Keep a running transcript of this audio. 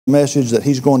message that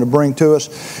he's going to bring to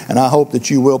us, and I hope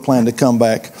that you will plan to come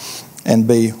back and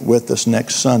be with us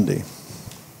next Sunday.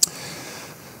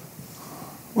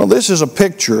 Well, this is a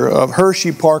picture of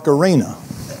Hershey Park Arena.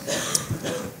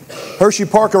 Hershey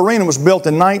Park Arena was built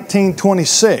in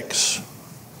 1926,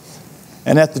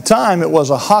 and at the time it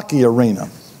was a hockey arena.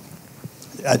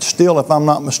 It's still, if I'm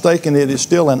not mistaken, it is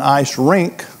still an ice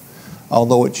rink,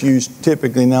 although it's used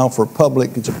typically now for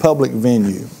public, it's a public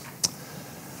venue.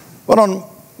 But on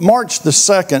March the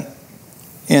 2nd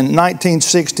in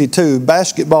 1962,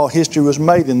 basketball history was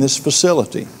made in this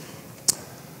facility.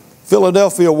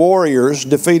 Philadelphia Warriors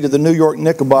defeated the New York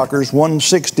Knickerbockers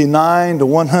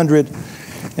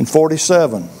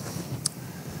 169-147.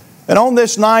 And on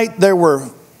this night, there were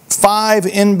 5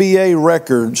 NBA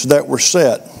records that were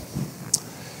set.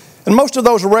 And most of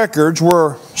those records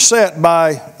were set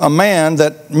by a man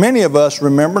that many of us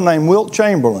remember named Wilt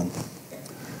Chamberlain.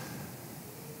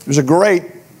 He was a great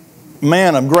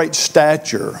man of great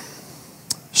stature,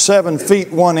 7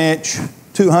 feet 1 inch,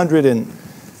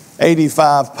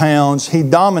 285 pounds. He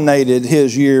dominated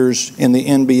his years in the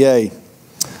NBA.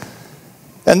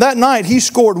 And that night he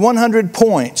scored 100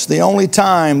 points, the only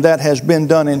time that has been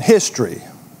done in history.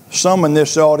 Some in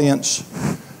this audience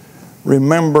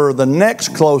remember the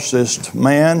next closest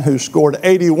man who scored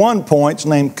 81 points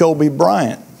named Kobe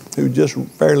Bryant, who just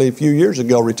fairly a few years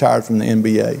ago retired from the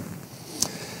NBA.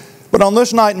 But on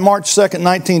this night, March 2nd,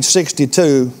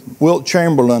 1962, Wilt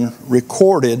Chamberlain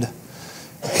recorded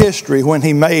history when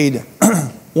he made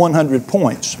 100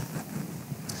 points.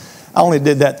 I only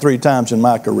did that 3 times in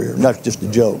my career. That's just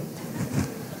a joke.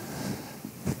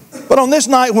 But on this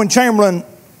night when Chamberlain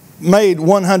made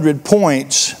 100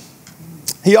 points,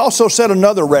 he also set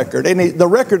another record. And the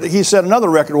record that he set another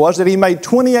record was that he made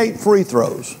 28 free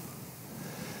throws.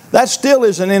 That still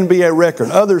is an NBA record.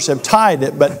 Others have tied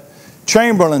it, but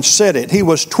Chamberlain set it. He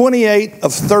was 28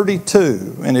 of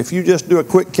 32. And if you just do a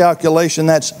quick calculation,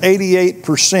 that's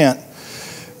 88%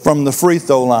 from the free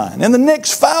throw line. And the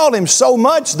Knicks fouled him so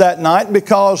much that night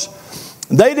because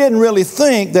they didn't really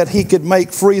think that he could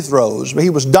make free throws. He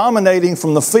was dominating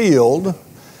from the field,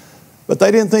 but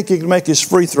they didn't think he could make his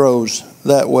free throws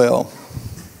that well.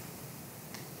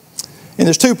 In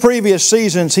his 2 previous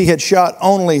seasons, he had shot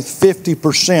only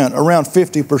 50%, around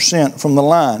 50% from the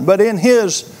line. But in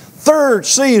his 3rd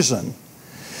season,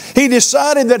 he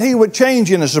decided that he would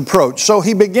change in his approach. So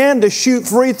he began to shoot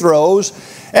free throws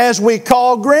as we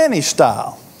call granny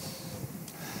style.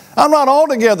 I'm not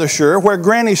altogether sure where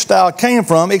granny style came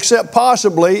from, except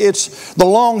possibly it's the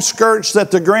long skirts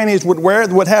that the grannies would wear.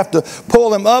 They would have to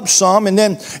pull them up some, and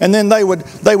then they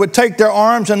would take their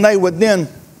arms and they would then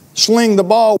sling the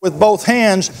ball with both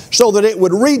hands so that it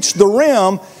would reach the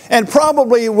rim, and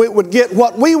probably it would get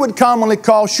what we would commonly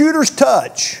call shooter's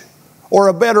touch, or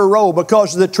a better roll,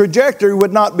 because the trajectory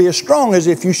would not be as strong as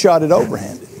if you shot it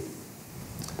overhanded.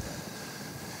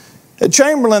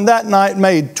 Chamberlain that night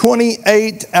made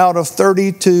 28 out of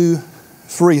 32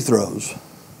 free throws.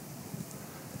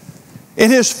 In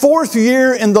his 4th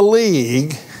year in the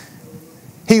league,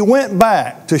 he went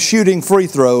back to shooting free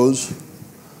throws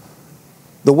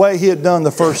the way he had done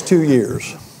the first 2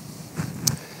 years.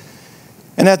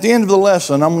 And at the end of the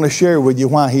lesson, I'm going to share with you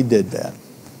why he did that.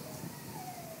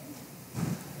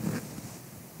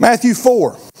 Matthew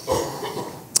 4.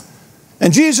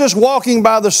 And Jesus, walking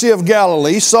by the Sea of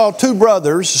Galilee, saw 2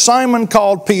 brothers, Simon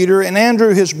called Peter and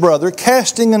Andrew his brother,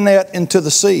 casting a net into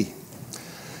the sea.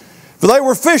 For they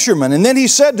were fishermen. And then he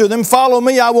said to them, "Follow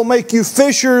me, I will make you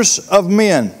fishers of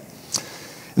men."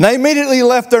 And they immediately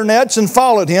left their nets and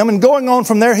followed him. And going on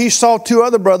from there, he saw 2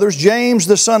 other brothers, James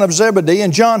the son of Zebedee,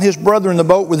 and John his brother, in the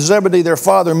boat with Zebedee their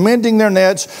father, mending their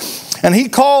nets. And he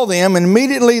called them, and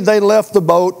immediately they left the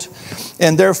boat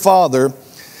and their father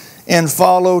and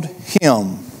followed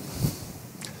him.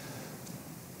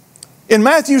 In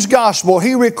Matthew's gospel,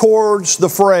 he records the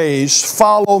phrase,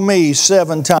 "Follow me,"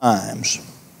 7 times.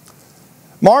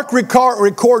 Mark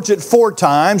records it 4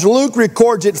 times, Luke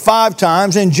records it 5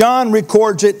 times, and John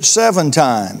records it 7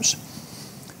 times.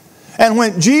 And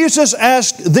when Jesus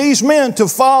asked these men to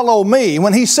follow me,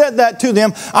 when he said that to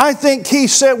them, I think he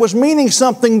was meaning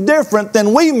something different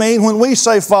than we mean when we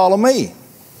say follow me.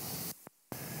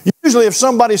 Usually if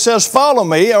somebody says follow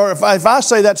me, or if I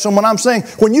say that to someone, I'm saying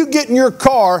when you get in your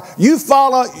car, you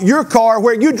follow your car,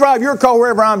 where you drive your car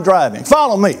wherever I'm driving.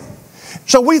 Follow me.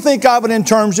 So we think of it in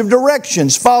terms of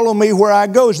directions. Follow me where I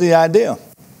go is the idea.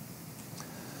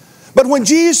 But when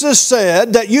Jesus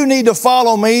said that you need to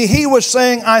follow me, he was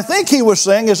saying, I think he was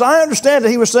saying, as I understand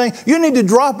it, he was saying, you need to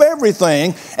drop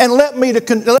everything and let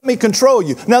me control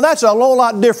you. Now that's a whole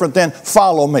lot different than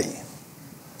follow me,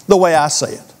 the way I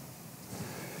say it.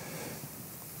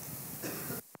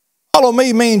 Follow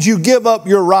me means you give up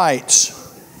your rights.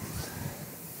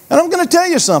 And I'm going to tell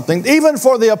you something. Even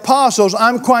for the apostles,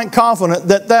 I'm quite confident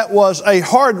that that was a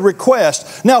hard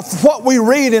request. Now, what we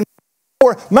read in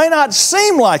may not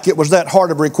seem like it was that hard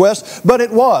of a request, but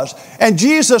it was. And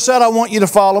Jesus said, I want you to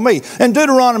follow me. In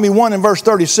Deuteronomy 1 and verse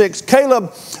 36,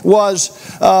 Caleb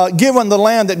was given the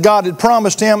land that God had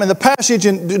promised him. And the passage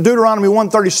in Deuteronomy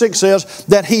 1:36 says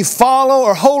that he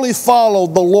wholly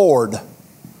followed the Lord.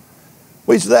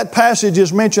 That passage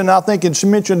is mentioned, I think it's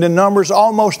mentioned in Numbers.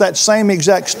 Almost that same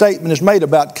exact statement is made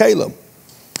about Caleb.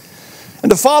 And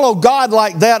to follow God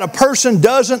like that, a person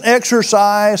doesn't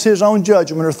exercise his own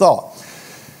judgment or thought.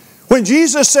 When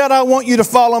Jesus said, I want you to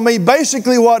follow me,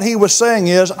 basically what he was saying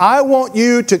is, I want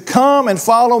you to come and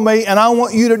follow me, and I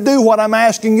want you to do what I'm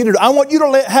asking you to do. I want you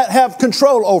to have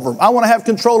control over them. I want to have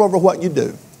control over what you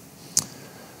do.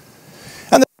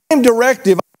 And the same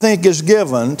directive, I think, is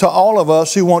given to all of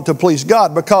us who want to please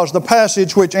God, because the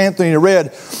passage which Anthony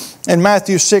read in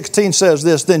Matthew 16 says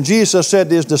this, Then Jesus said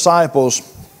to his disciples,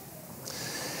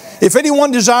 If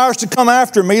anyone desires to come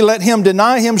after me, let him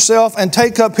deny himself and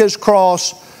take up his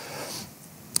cross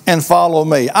and follow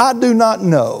me. I do not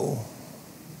know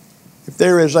if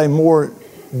there is a more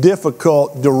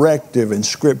difficult directive in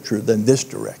Scripture than this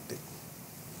directive.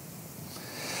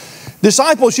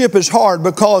 Discipleship is hard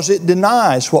because it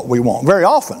denies what we want very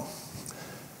often.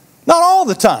 Not all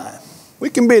the time.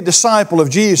 We can be a disciple of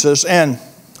Jesus and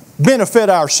benefit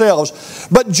ourselves,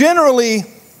 but generally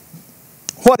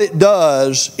what it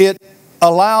does, it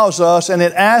allows us and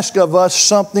it asks of us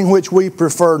something which we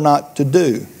prefer not to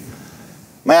do.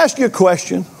 May I ask you a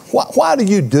question? Why do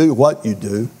you do what you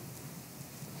do?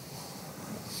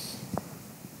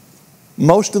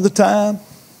 Most of the time,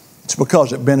 it's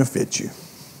because it benefits you.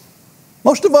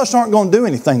 Most of us aren't going to do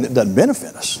anything that doesn't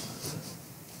benefit us.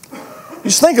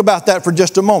 Just think about that for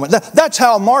just a moment. That's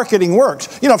how marketing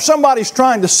works. You know, if somebody's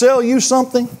trying to sell you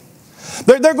something,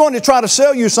 they're going to try to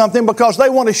sell you something because they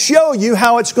want to show you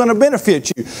how it's going to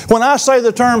benefit you. When I say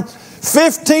the term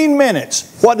 15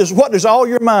 minutes, what does all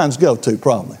your minds go to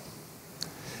probably?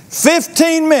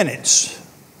 15 minutes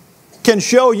can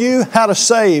show you how to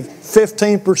save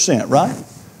 15%, right?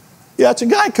 Yeah, it's a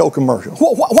Geico commercial.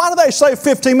 Why do they say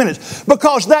 15 minutes?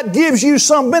 Because that gives you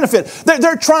some benefit.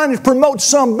 They're trying to promote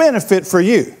some benefit for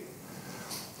you.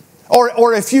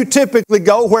 Or if you typically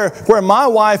go where my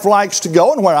wife likes to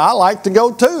go and where I like to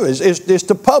go too is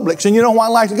to Publix. And you know why I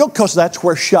like to go? Because that's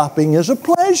where shopping is a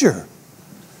pleasure.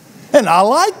 And I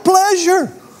like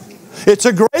pleasure. It's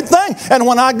a great thing. And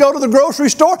when I go to the grocery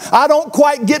store, I don't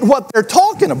quite get what they're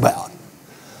talking about.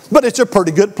 But it's a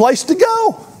pretty good place to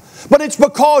go. But it's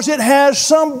because it has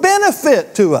some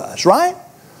benefit to us, right?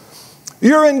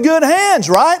 You're in good hands,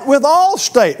 right? With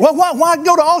Allstate. Well, why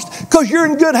go to Allstate? Because you're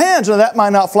in good hands. Now, that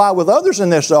might not fly with others in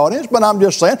this audience, but I'm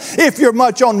just saying, if you're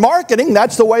much on marketing,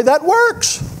 that's the way that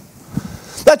works.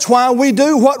 That's why we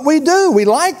do what we do. We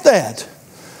like that.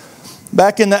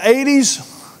 Back in the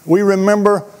 80s, we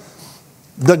remember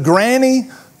the granny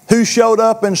who showed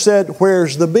up and said,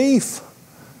 "Where's the beef?"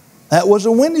 That was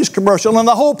a Wendy's commercial. And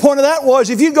the whole point of that was,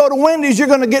 if you go to Wendy's, you're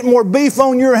going to get more beef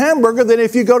on your hamburger than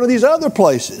if you go to these other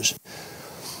places.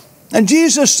 And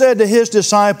Jesus said to his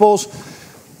disciples,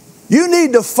 you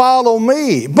need to follow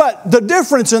me. But the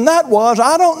difference in that was,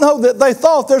 I don't know that they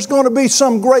thought there's going to be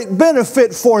some great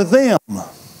benefit for them.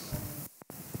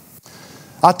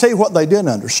 I'll tell you what they didn't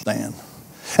understand.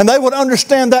 And they would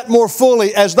understand that more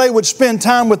fully as they would spend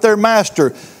time with their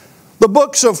master. The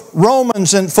books of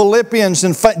Romans and Philippians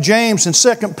and James and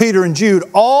 2 Peter and Jude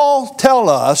all tell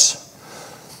us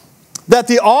that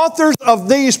the authors of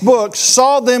these books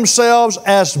saw themselves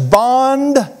as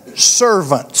bond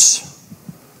servants.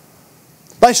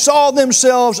 They saw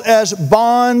themselves as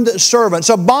bond servants.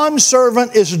 A bond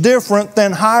servant is different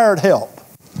than hired help.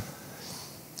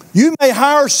 You may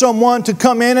hire someone to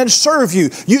come in and serve you.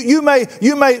 You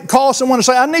may call someone and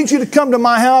say, I need you to come to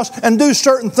my house and do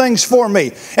certain things for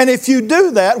me. And if you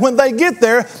do that, when they get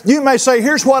there, you may say,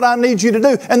 here's what I need you to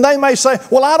do. And they may say,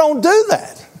 well, I don't do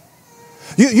that.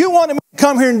 You want me to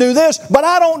come here and do this, but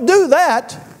I don't do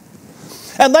that.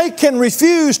 And they can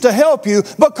refuse to help you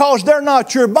because they're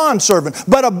not your bondservant.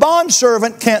 But a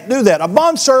bondservant can't do that. A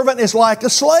bondservant is like a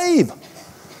slave.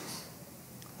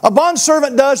 A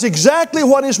bondservant does exactly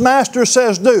what his master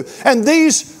says do. And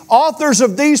these authors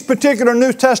of these particular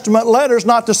New Testament letters,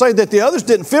 not to say that the others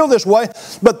didn't feel this way,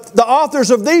 but the authors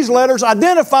of these letters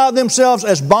identify themselves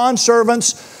as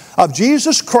bondservants of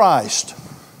Jesus Christ.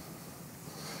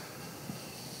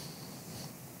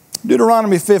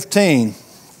 Deuteronomy 15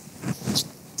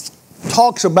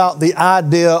 talks about the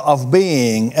idea of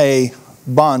being a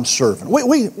bondservant.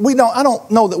 I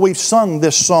don't know that we've sung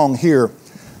this song here.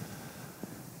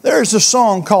 There's a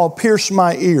song called Pierce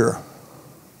My Ear.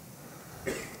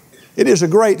 It is a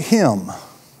great hymn.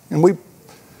 And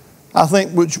I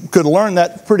think we could learn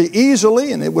that pretty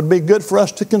easily, and it would be good for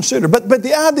us to consider. But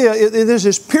the idea is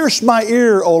this: pierce my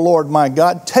ear, O Lord my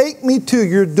God. Take me to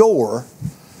your door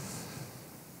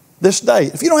this day.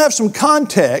 If you don't have some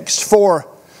context for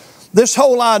this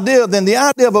whole idea, then the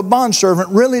idea of a bondservant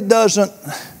really doesn't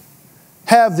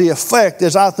have the effect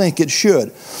as I think it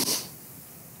should.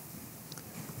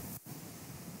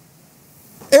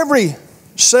 Every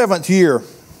 7th year,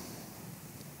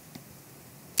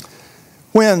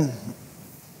 when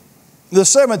the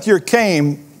 7th year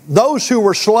came, those who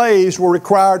were slaves were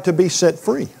required to be set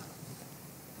free.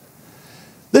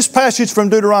 This passage from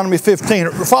Deuteronomy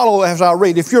 15, follow as I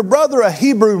read. If your brother, a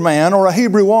Hebrew man or a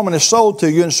Hebrew woman, is sold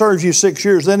to you and serves you 6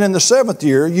 years, then in the 7th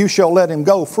year you shall let him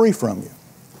go free from you.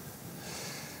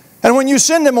 And when you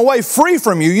send him away free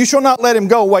from you, you shall not let him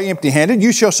go away empty-handed.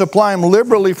 You shall supply him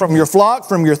liberally from your flock,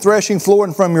 from your threshing floor,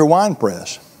 and from your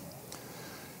winepress.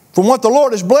 From what the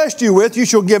Lord has blessed you with, you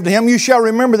shall give to him. You shall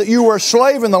remember that you were a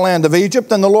slave in the land of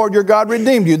Egypt, and the Lord your God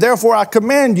redeemed you. Therefore I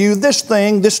command you this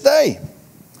thing this day.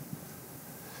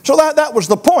 So that was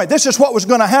the point. This is what was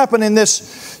going to happen in this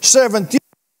 7th year.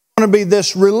 It's going to be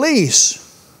this release.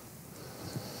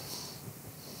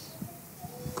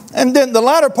 And then the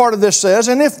latter part of this says,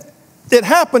 and if it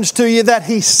happens to you that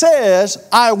he says,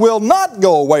 I will not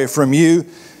go away from you,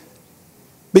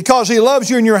 because he loves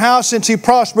you in your house, since he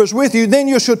prospers with you, then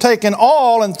you shall take an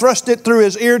awl and thrust it through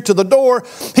his ear to the door.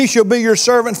 He shall be your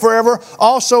servant forever.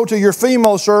 Also to your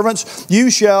female servants you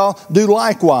shall do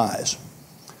likewise.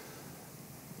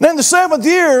 Then the 7th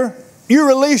year, you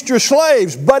released your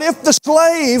slaves. But if the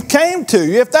slave came to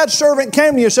you, if that servant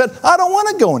came to you and said, I don't want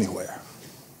to go anywhere,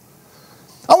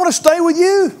 I want to stay with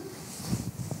you,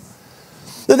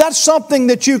 that's something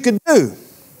that you could do.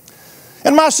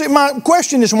 And my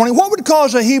question this morning, what would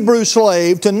cause a Hebrew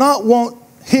slave to not want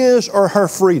his or her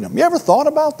freedom? You ever thought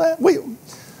about that?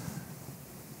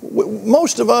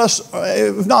 Most of us,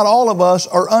 if not all of us,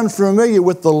 are unfamiliar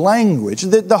with the language.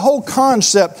 The whole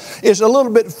concept is a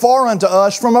little bit foreign to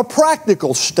us from a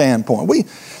practical standpoint.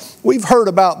 We've heard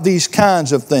about these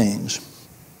kinds of things.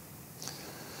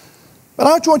 But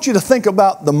I just want you to think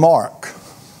about the mark.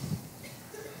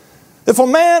 If a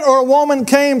man or a woman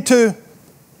came to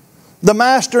the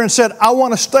master and said, I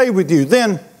want to stay with you,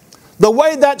 then the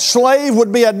way that slave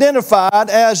would be identified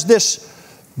as this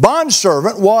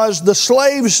bondservant was the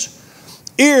slave's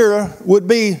ear would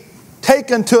be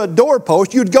taken to a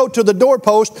doorpost. You'd go to the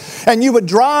doorpost and you would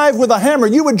drive with a hammer.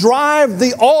 You would drive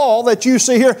the awl that you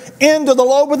see here into the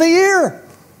lobe of the ear.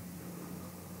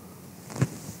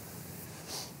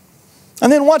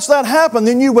 And then once that happened,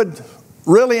 then you would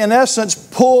really, in essence,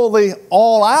 pull the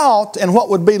awl out, and what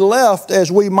would be left,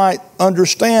 as we might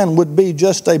understand, would be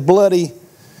just a bloody,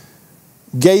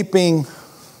 gaping,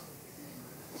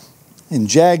 and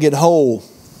jagged hole.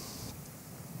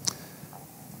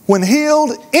 When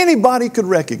healed, anybody could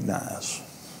recognize.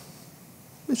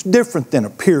 It's different than a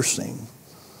piercing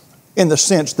in the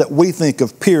sense that we think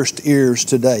of pierced ears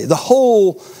today. The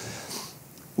hole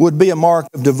would be a mark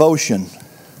of devotion.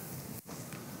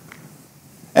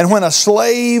 And when a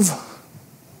slave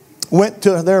went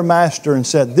to their master and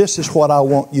said, this is what I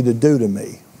want you to do to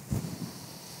me,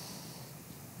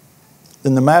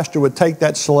 then the master would take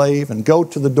that slave and go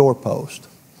to the doorpost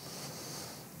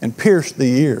and pierce the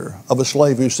ear of a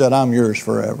slave who said, I'm yours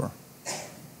forever.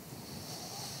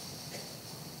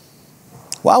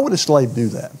 Why would a slave do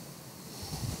that?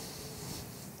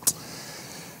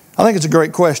 I think it's a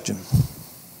great question.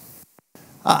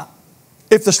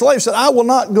 If the slave said, I will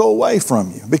not go away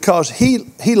from you because he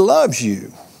loves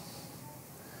you,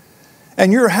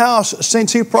 and your house,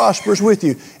 since he prospers with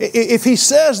you. If he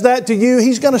says that to you,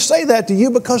 he's going to say that to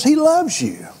you because he loves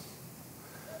you.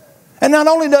 And not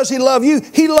only does he love you,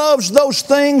 he loves those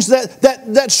things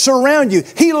that surround you.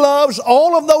 He loves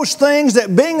all of those things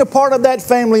that being a part of that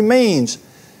family means.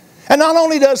 And not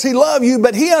only does he love you,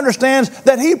 but he understands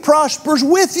that he prospers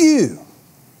with you.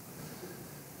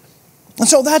 And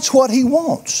so that's what he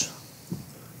wants.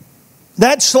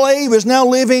 That slave is now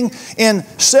living in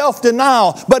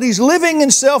self-denial, but he's living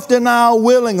in self-denial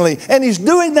willingly. And he's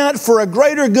doing that for a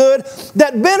greater good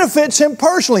that benefits him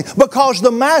personally, because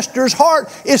the master's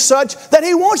heart is such that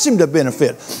he wants him to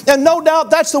benefit. And no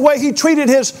doubt that's the way he treated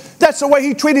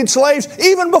slaves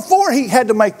even before he had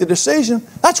to make the decision.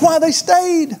 That's why they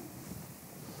stayed.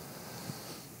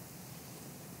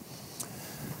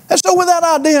 And so with that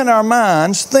idea in our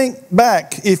minds, think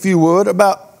back, if you would,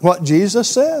 about what Jesus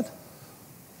said.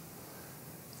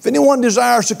 If anyone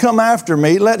desires to come after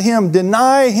me, let him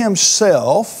deny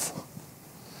himself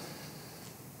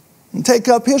and take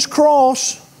up his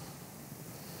cross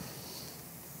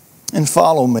and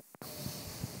follow me.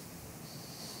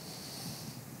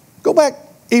 Go back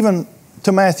even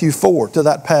to Matthew 4, to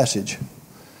that passage.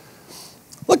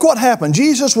 Look what happened.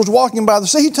 Jesus was walking by the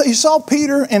sea. He saw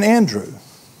Peter and Andrew.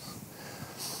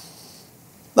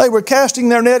 They were casting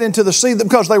their net into the sea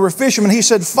because they were fishermen. He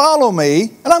said, follow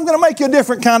me, and I'm going to make you a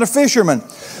different kind of fisherman.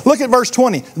 Look at verse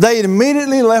 20. They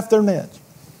immediately left their nets.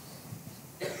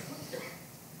 You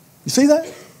see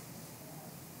that?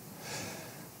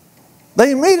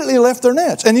 They immediately left their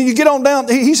nets. And then you get on down,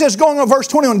 he says, going on verse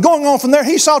 21, going on from there,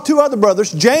 he saw two other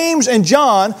brothers, James and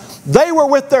John. They were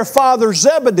with their father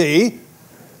Zebedee.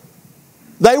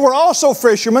 They were also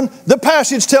fishermen. The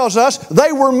passage tells us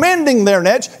they were mending their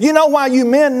nets. You know why you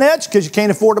mend nets? Because you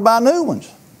can't afford to buy new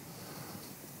ones.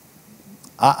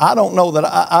 I don't know that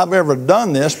I've ever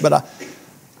done this, but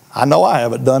I know I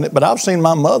haven't done it, but I've seen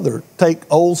my mother take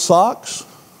old socks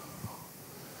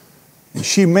and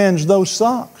she mends those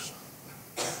socks.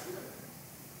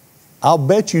 I'll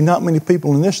bet you not many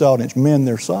people in this audience mend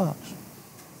their socks.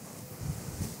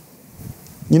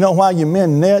 You know why you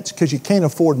mend nets? Because you can't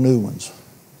afford new ones.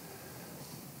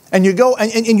 And you go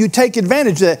and you take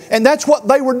advantage of that. And that's what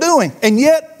they were doing. And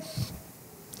yet,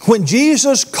 when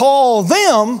Jesus called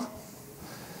them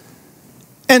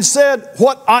and said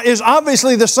what is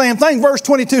obviously the same thing, verse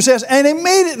 22 says, and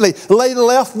immediately they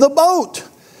left the boat.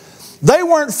 They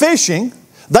weren't fishing.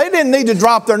 They didn't need to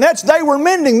drop their nets. They were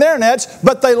mending their nets,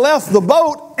 but they left the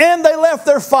boat and they left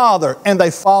their father and they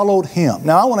followed him.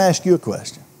 Now, I want to ask you a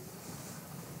question.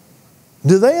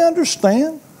 Do they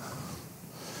understand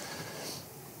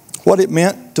what it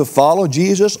meant to follow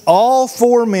Jesus? All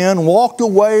four men walked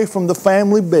away from the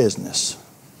family business.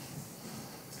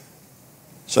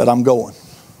 Said, I'm going.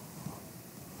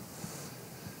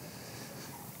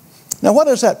 Now, what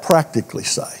does that practically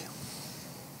say?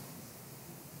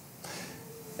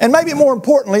 And maybe more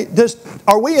importantly,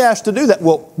 are we asked to do that?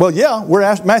 Well, yeah, we're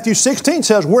asked. Matthew 16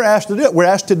 says we're asked to do it. We're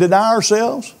asked to deny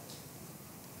ourselves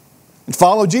and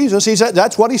follow Jesus. He said,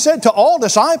 that's what he said to all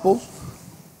disciples.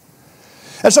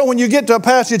 And so when you get to a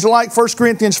passage like 1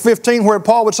 Corinthians 15 where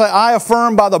Paul would say, I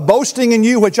affirm by the boasting in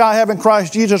you which I have in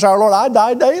Christ Jesus our Lord, I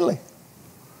die daily.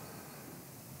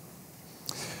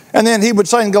 And then he would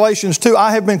say in Galatians 2,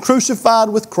 I have been crucified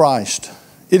with Christ.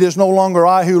 It is no longer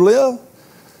I who live,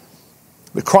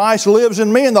 but Christ lives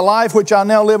in me, and the life which I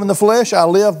now live in the flesh, I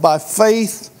live by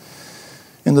faith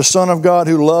in the Son of God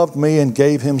who loved me and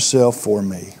gave himself for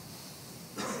me.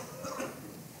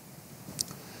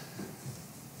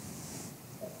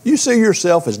 You see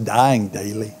yourself as dying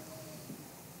daily.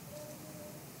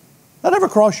 That ever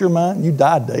cross your mind? You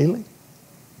die daily?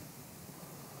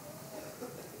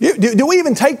 Do we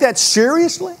even take that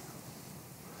seriously?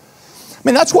 I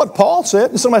mean, that's what Paul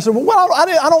said. And somebody said, well,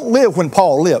 I don't live when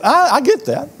Paul lived. I get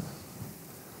that.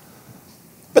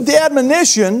 But the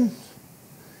admonition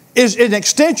is an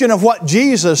extension of what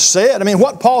Jesus said. I mean,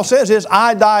 what Paul says is,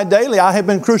 I die daily. I have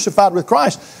been crucified with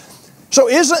Christ. So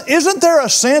isn't there a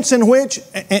sense in which,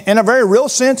 in a very real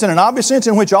sense and an obvious sense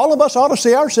in which all of us ought to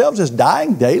see ourselves as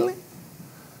dying daily?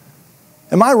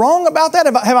 Am I wrong about that?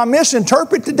 Have I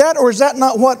misinterpreted that, or is that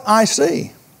not what I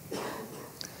see?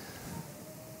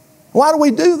 Why do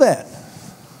we do that?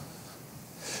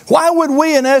 Why would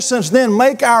we, in essence, then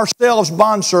make ourselves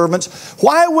bondservants?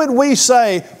 Why would we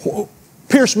say,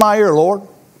 pierce my ear, Lord?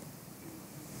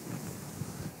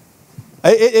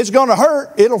 It's going to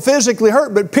hurt. It'll physically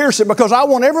hurt, but pierce it, because I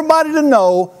want everybody to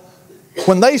know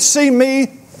when they see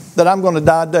me that I'm going to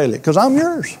die daily, because I'm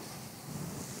yours.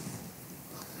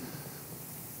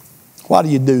 Why do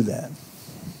you do that?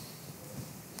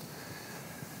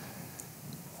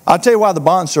 I'll tell you why the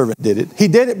bondservant did it. He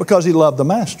did it because he loved the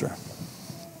master.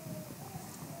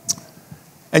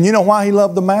 And you know why he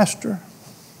loved the master?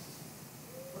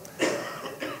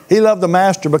 He loved the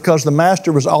master because the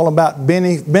master was all about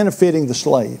benefiting the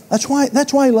slave. That's why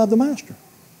he loved the master.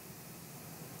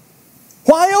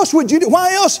 Why else would you do?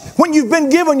 Why else, when you've been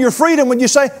given your freedom, would you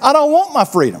say, I don't want my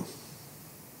freedom?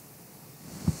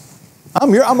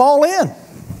 I'm all in.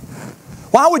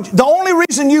 Why would the only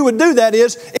reason you would do that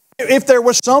is if there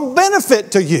was some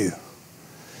benefit to you.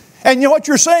 And you know what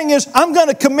you're saying is, I'm going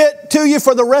to commit to you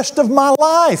for the rest of my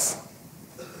life.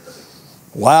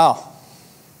 Wow.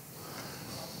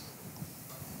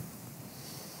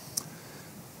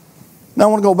 Now I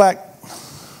want to go back.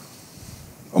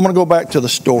 I'm going to go back to the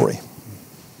story.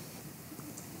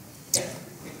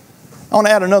 I want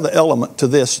to add another element to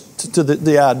this, to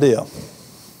the idea.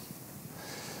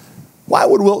 Why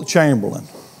would Wilt Chamberlain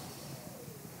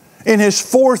in his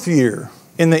 4th year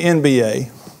in the NBA,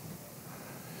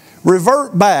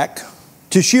 revert back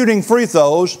to shooting free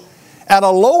throws at a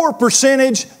lower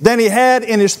percentage than he had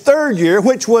in his 3rd year,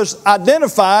 which was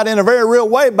identified in a very real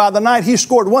way by the night he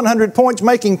scored 100 points,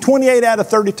 making 28 out of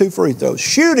 32 free throws,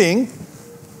 shooting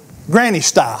granny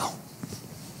style.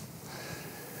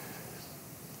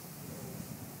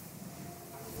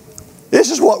 This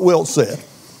is what Wilt said.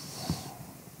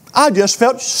 I just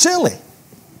felt silly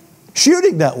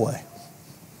shooting that way.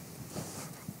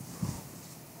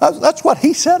 That's what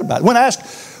he said about it. When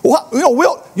asked, well,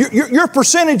 Wilt, your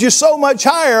percentage is so much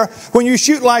higher when you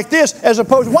shoot like this as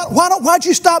opposed to, why'd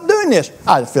you stop doing this?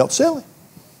 I felt silly.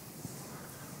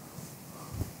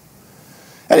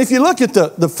 And if you look at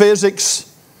the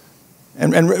physics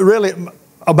and really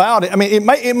about it, I mean,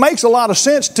 it makes a lot of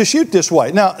sense to shoot this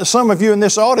way. Now, some of you in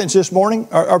this audience this morning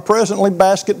are presently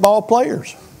basketball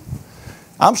players.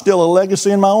 I'm still a legacy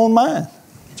in my own mind.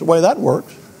 That's the way that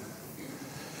works.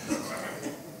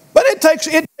 But it takes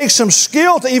some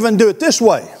skill to even do it this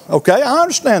way. Okay, I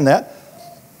understand that.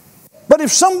 But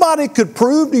if somebody could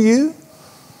prove to you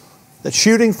that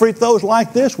shooting free throws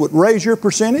like this would raise your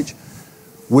percentage,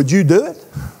 would you do it?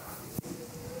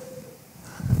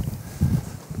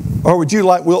 Or would you,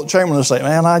 like Wilt Chamberlain, say,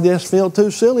 man, I just feel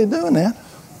too silly doing that?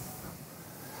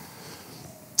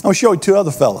 I'll show you 2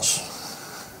 other fellas.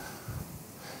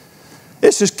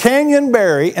 This is Canyon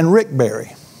Barry and Rick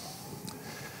Barry.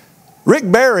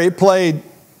 Rick Barry played,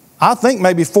 I think,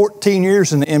 maybe 14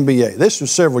 years in the NBA. This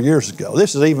was several years ago.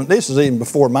 This is even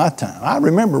before my time. I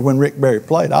remember when Rick Barry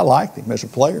played. I liked him as a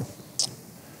player.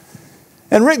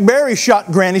 And Rick Barry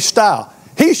shot granny style.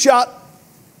 He shot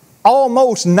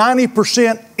almost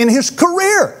 90% in his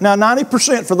career. Now,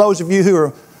 90%, for those of you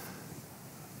who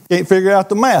can't figure out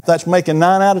the math, that's making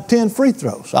 9 out of 10 free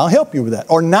throws. I'll help you with that.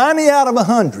 Or 90 out of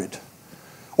 100.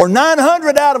 Or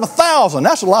 900 out of 1,000.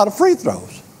 That's a lot of free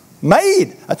throws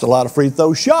made. That's a lot of free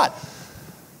throws shot.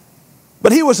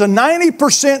 But he was a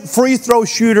 90% free throw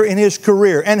shooter in his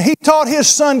career. And he taught his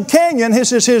son Canyon,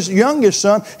 this is his youngest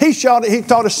son, he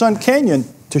taught his son Canyon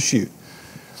to shoot.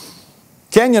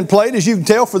 Canyon played, as you can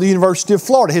tell, for the University of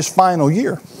Florida, his final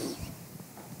year.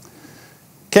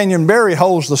 Canyon Barry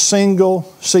holds the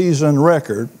single season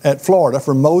record at Florida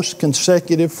for most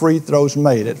consecutive free throws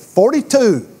made at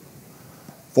 42.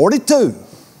 42.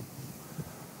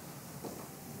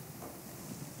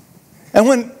 And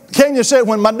when Canyon said,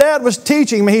 when my dad was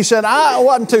teaching me, he said, I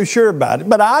wasn't too sure about it,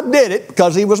 but I did it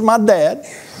because he was my dad.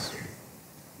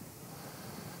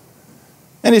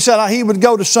 And he said he would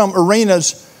go to some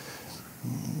arenas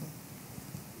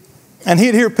and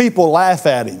he'd hear people laugh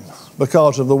at him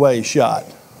because of the way he shot.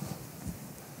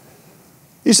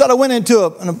 He said, I went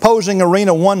into an opposing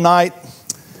arena one night,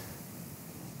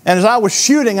 and as I was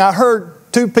shooting, I heard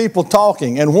 2 people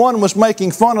talking, and one was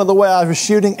making fun of the way I was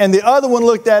shooting, and the other one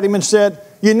looked at him and said,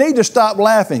 you need to stop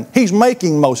laughing. He's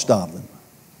making most of them.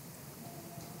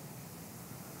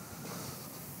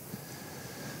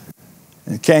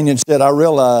 And Canyon said, I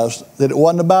realized that it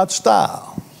wasn't about style.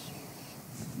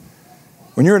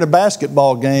 When you're in a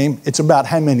basketball game, it's about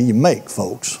how many you make,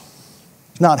 folks.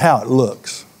 It's not how it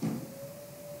looks.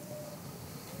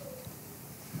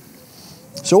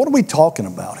 So what are we talking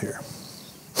about here?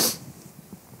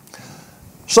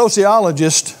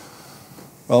 Sociologists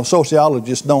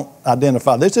don't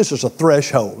identify this. This is a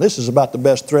threshold. This is about the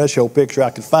best threshold picture I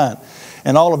could find.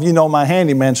 And all of you know my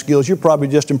handyman skills. You're probably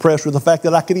just impressed with the fact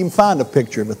that I could even find a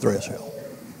picture of a threshold.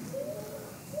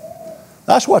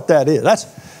 That's what that is.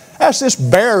 That's this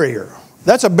barrier.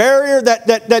 That's a barrier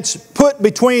that's put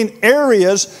between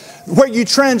areas where you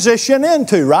transition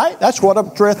into, right? That's what a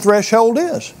threshold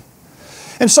is.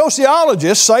 And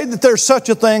sociologists say that there's such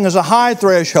a thing as a high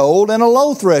threshold and a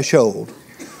low threshold.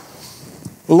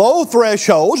 Low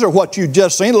thresholds are what you've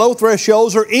just seen. Low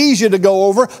thresholds are easy to go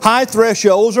over. High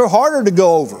thresholds are harder to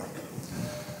go over.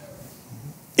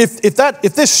 If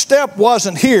this step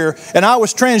wasn't here and I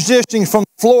was transitioning from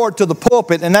the floor to the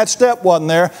pulpit and that step wasn't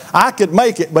there, I could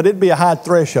make it, but it'd be a high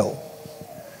threshold.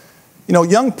 You know,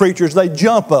 young preachers, they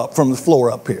jump up from the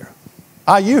floor up here.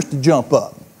 I used to jump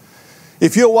up.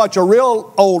 If you'll watch a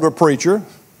real older preacher,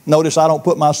 notice I don't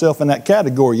put myself in that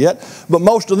category yet, but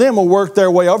most of them will work their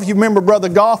way over. If you remember Brother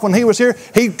Goff, when he was here,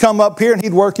 he'd come up here and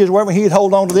he'd work his way over, he'd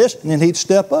hold on to this, and then he'd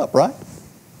step up, right?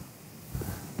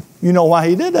 You know why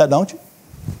he did that, don't you?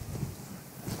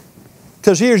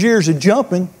 Because here's years of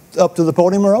jumping up to the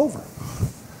podium or over.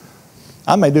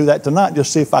 I may do that tonight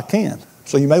just to see if I can.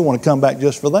 So you may want to come back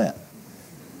just for that.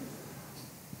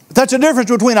 But that's the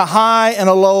difference between a high and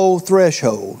a low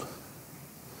threshold.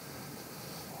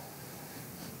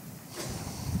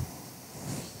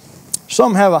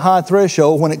 Some have a high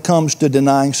threshold when it comes to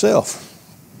denying self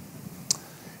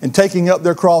and taking up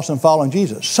their cross and following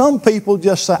Jesus. Some people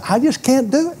just say, I just can't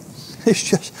do it. It's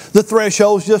just, the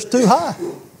threshold's just too high.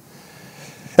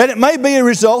 And it may be a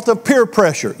result of peer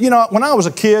pressure. You know, when I was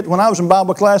a kid, when I was in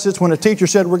Bible classes, when a teacher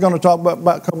said we're going to talk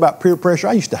about peer pressure,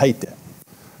 I used to hate that.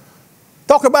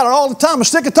 Talk about it all the time. I'm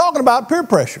sick of talking about peer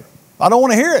pressure. I don't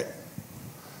want to hear it.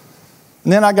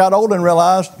 And then I got older and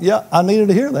realized, yeah, I needed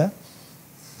to hear that.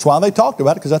 That's why they talked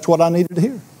about it, because that's what I needed to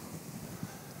hear.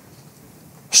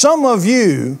 Some of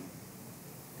you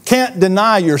can't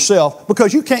deny yourself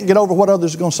because you can't get over what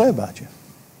others are going to say about you.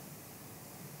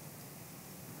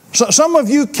 So some of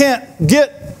you can't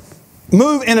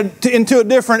move into a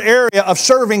different area of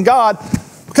serving God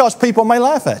because people may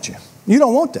laugh at you. You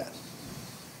don't want that.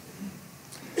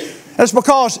 That's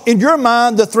because in your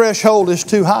mind the threshold is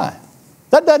too high.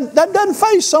 That doesn't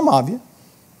faze some of you.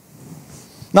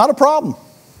 Not a problem.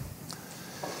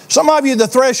 Some of you, the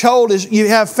threshold is you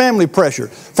have family pressure.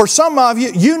 For some of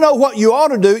you, you know what you ought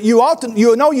to do. You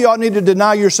know you ought to need to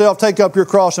deny yourself, take up your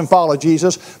cross and follow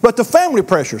Jesus, but the family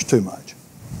pressure is too much.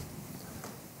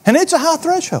 And it's a high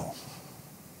threshold.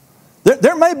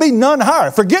 There may be none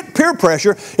higher. Forget peer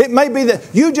pressure. It may be that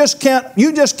you just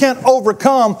can't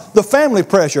overcome the family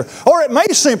pressure. Or it may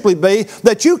simply be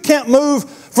that you can't move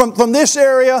from this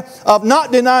area of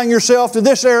not denying yourself to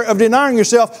this area of denying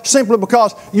yourself simply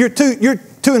because you're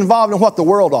too involved in what the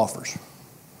world offers.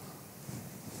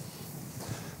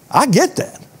 I get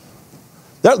that.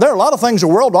 There are a lot of things the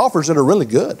world offers that are really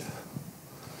good.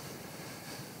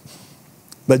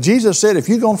 But Jesus said, if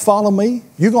you're going to follow me,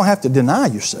 you're going to have to deny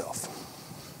yourself.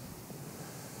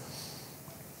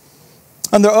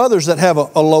 And there are others that have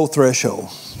a low threshold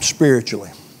spiritually.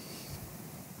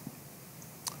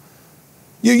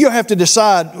 You have to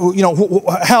decide,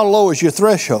 how low is your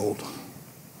threshold?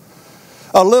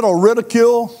 A little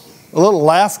ridicule, a little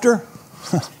laughter,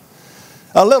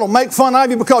 a little make fun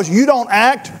of you because you don't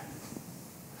act,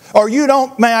 or you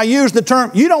don't, may I use the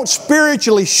term, you don't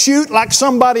spiritually shoot like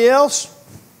somebody else,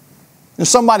 and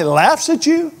somebody laughs at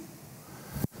you.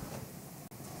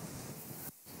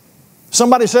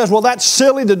 Somebody says, well, that's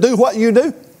silly to do what you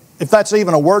do, if that's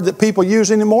even a word that people use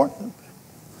anymore.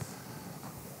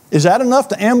 Is that enough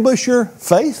to ambush your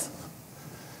faith?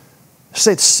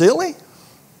 Say it's silly?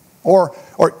 Or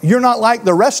you're not like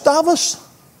the rest of us?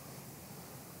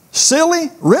 Silly?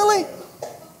 Really?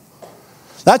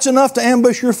 That's enough to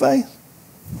ambush your faith?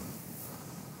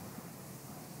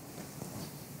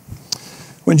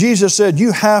 When Jesus said,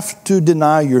 you have to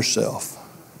deny yourself.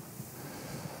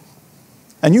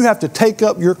 And you have to take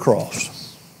up your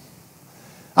cross.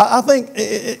 I think,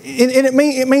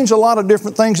 it means a lot of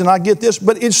different things, and I get this,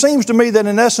 but it seems to me that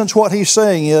in essence what he's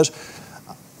saying is,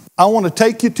 I want to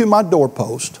take you to my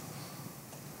doorpost,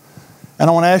 and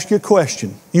I want to ask you a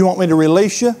question. You want me to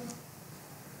release you? Or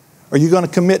are you going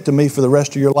to commit to me for the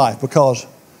rest of your life? Because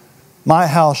my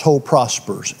household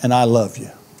prospers, and I love you.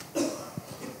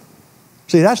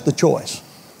 See, that's the choice.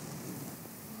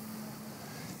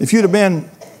 If you'd have been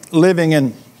living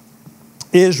in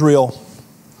Israel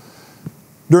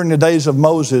during the days of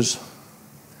Moses,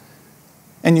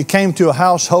 and you came to a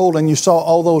household and you saw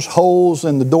all those holes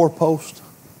in the doorpost,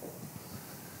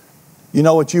 you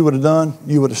know what you would have done?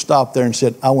 You would have stopped there and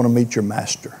said, I want to meet your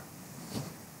master.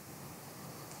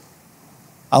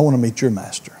 I want to meet your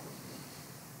master.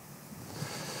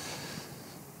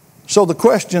 So the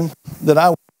question that I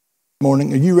want this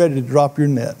morning, are you ready to drop your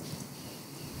net?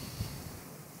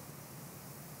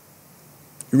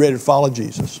 You ready to follow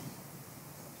Jesus?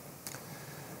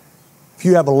 If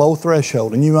you have a low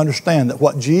threshold and you understand that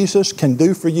what Jesus can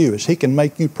do for you is He can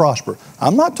make you prosper.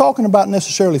 I'm not talking about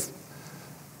necessarily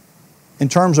in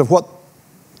terms of what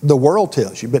the world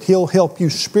tells you, but He'll help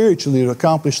you spiritually to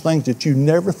accomplish things that you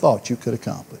never thought you could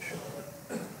accomplish.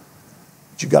 But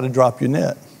you've got to drop your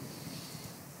net.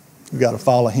 You've got to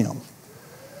follow Him.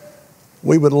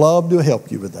 We would love to help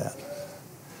you with that.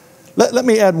 Let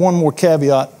me add one more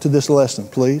caveat to this lesson,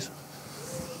 please.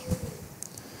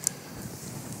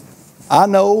 I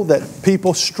know that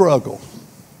people struggle.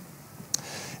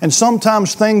 And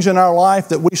sometimes things in our life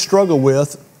that we struggle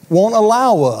with won't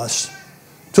allow us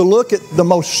to look at the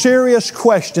most serious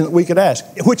question that we could ask,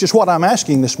 which is what I'm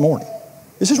asking this morning.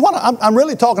 This is what I'm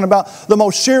really talking about, the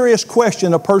most serious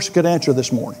question a person could answer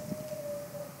this morning.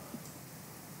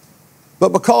 But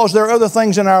because there are other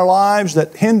things in our lives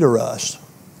that hinder us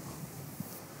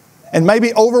and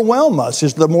maybe overwhelm us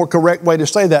is the more correct way to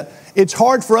say that, it's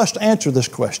hard for us to answer this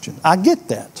question. I get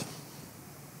that.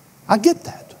 I get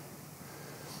that.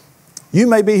 You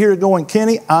may be here going,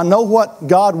 Kenny, I know what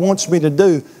God wants me to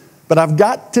do, But I've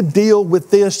got to deal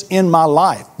with this in my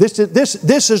life. This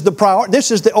is the priority.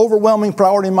 This is the overwhelming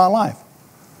priority in my life.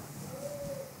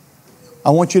 I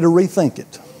want you to rethink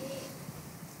it.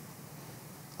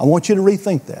 I want you to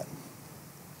rethink that.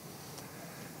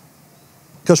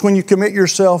 Because when you commit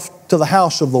yourself to the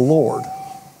house of the Lord,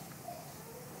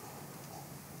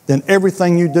 then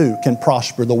everything you do can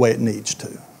prosper the way it needs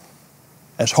to.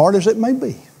 As hard as it may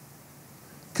be.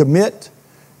 Commit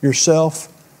yourself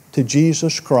to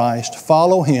Jesus Christ.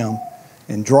 Follow Him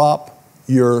and drop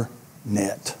your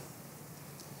net.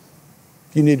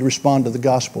 If you need to respond to the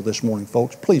gospel this morning,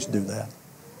 folks, please do that.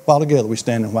 While together we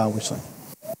stand and while we sing.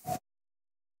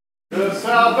 The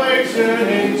salvation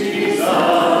in Jesus,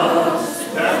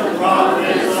 that will